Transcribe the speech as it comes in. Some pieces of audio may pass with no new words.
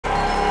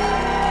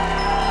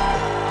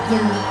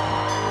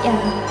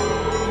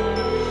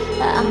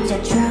I'm the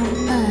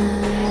drama.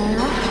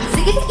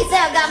 시기시기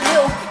새어감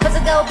you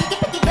커져가고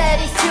삐끼삐끼 but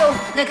it's true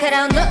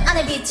날카로운 눈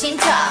안에 비친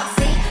턱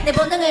내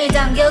본능을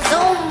당겨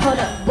zoom. Hold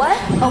up, what?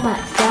 Oh my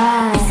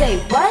god. You say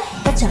what?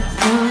 that's a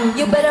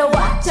You better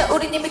watch.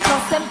 우린 이미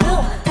cross and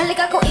bloom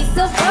달려가고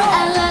있어 bro.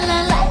 La la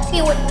like me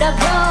when I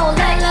roll.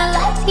 La la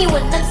like me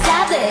when I'm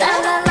savage. La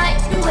la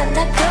like me when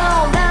I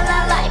go. La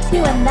la like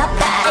me when I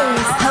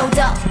bodies. Hold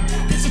up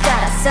빛이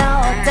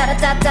따라서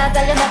따라따따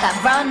달려나가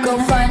run. Go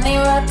find me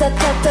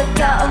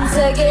라타타타타 온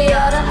세계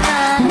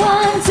열어놔.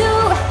 One,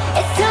 two,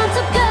 it's time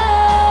to go.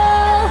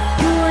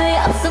 후회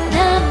없어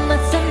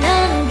남았어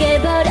난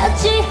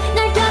깨버렸지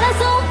날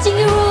따라서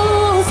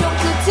움직이고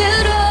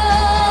손끝으로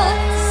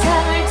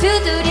세상을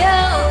두드려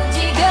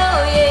움직여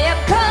yeah I'm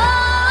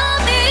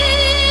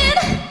coming.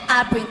 I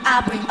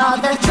bring all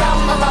the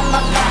drama on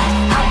my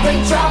mind. I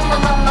bring drama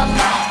on my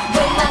mind.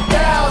 With my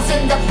girls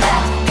in the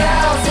back,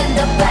 girls in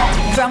the back.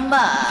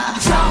 Drama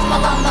on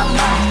my mind.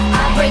 I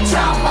bring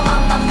drama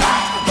on my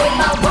mind. With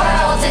my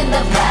world in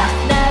the back.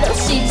 나로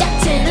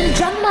시작되는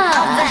drama.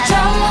 All that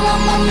drama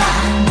on my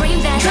mind. Bring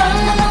that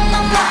drama on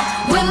my mind.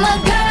 With my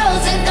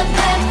girls in the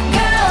back,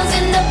 girls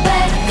in the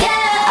back.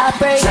 Yeah. I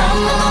bring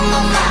drama on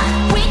my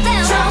mind. Bring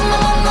that drama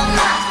on my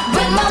mind.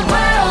 With my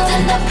world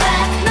in the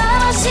back.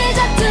 나로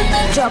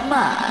시작되는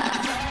drama.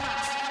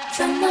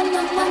 Drama on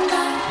my mind.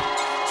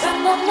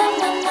 Drama on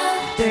my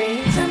mind.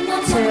 3,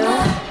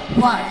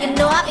 2, 1. You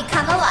know I be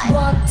kinda like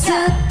 1,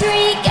 2,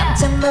 3.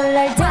 깜짝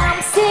놀랄 다음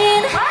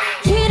scene.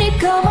 길이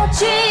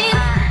거머쥔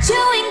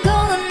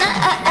주인공은 나.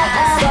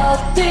 4,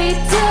 3, 2.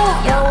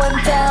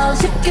 영원다운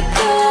쉽게 또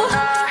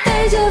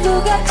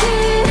데자부 같이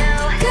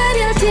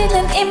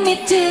그려지는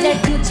이미지. 날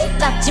굳이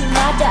막지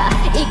마라.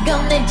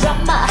 이건 내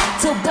드라마.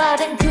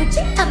 도발은 굳이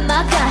안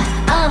막아.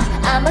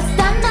 I'm a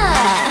stunner.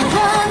 1,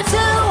 2.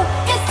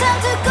 It's time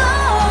to go.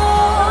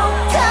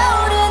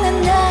 타오르는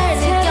날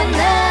느껴 난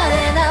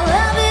and I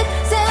love it.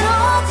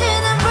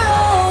 새로워지는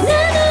road. 내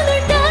눈을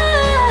따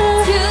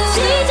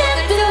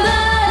시작된 말.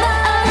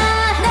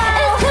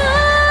 It's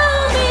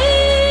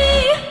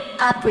coming.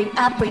 I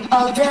bring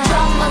all the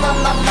drama on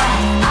my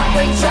mind. I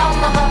bring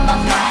drama on my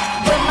mind.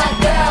 With my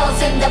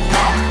girls in the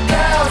back,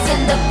 girls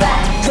in the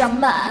back.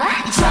 Drama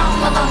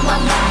on my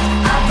mind.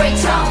 I bring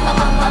drama on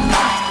my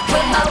mind.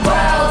 With my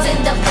world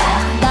in the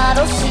back.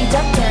 나로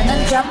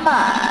시작되는 drama.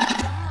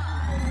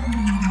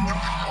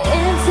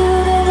 Into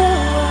the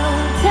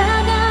world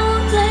다가온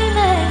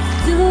climax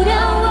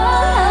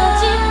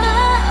두려워하지마.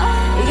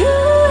 You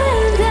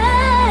and I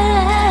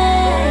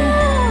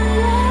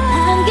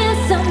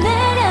한계선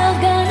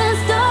내려가는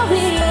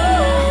story.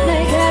 날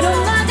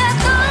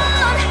가로막았던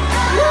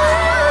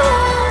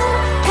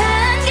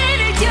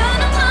한계를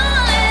뛰어넘어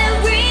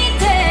every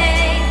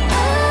day.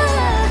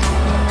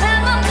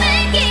 I'm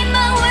making my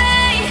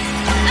way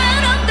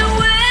out of the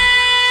way.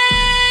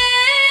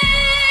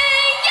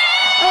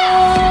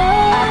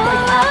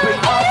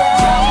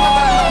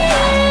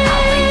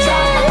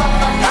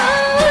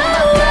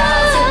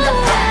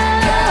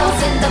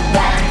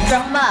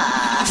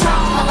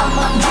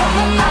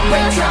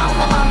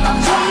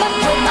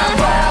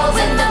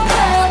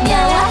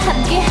 나와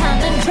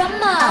함께하는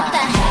drama.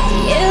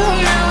 You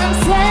know I'm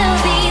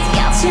savage.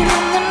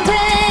 거침없는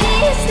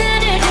pace.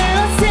 나를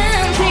둘러싼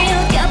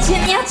feel. 겹친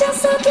여정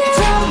속에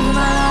drama.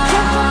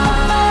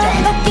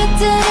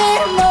 바퀴들의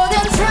모든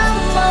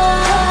drama.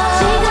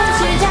 지금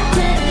시작된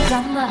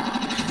drama.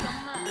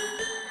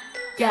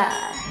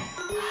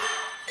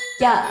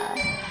 Yeah.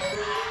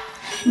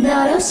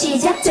 너로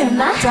시작될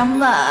my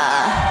drama.